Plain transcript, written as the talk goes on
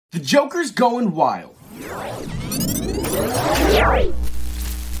The Joker's going wild.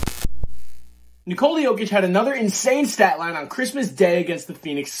 Nikola Jokic had another insane stat line on Christmas Day against the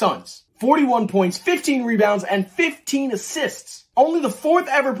Phoenix Suns. 41 points, 15 rebounds, and 15 assists. Only the fourth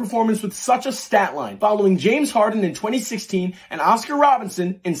ever performance with such a stat line, following James Harden in 2016 and Oscar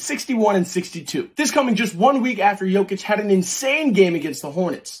Robertson in 61 and 62. This coming just 1 week after Jokic had an insane game against the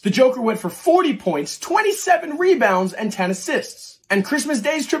Hornets. The Joker went for 40 points, 27 rebounds, and 10 assists. And Christmas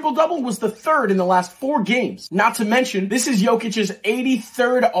Day's triple-double was the third in the last 4 games. Not to mention, this is Jokic's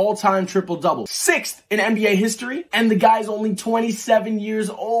 83rd all-time triple-double, 6th in NBA history, and the guy's only 27 years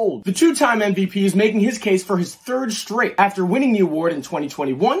old. The two-time MVP is making his case for his 3rd straight after winning the award in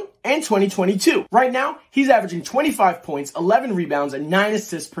 2021 and 2022. Right now, he's averaging 25 points, 11 rebounds, and 9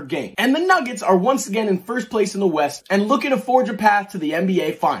 assists per game. And the Nuggets are once again in first place in the West and looking to forge a path to the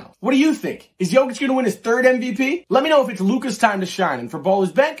NBA Finals. What do you think? Is Jokic going to win his 3rd MVP? Let me know if it's Luka's time to shine. And for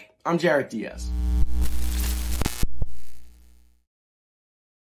Ballers Bank, I'm Jarek Diaz.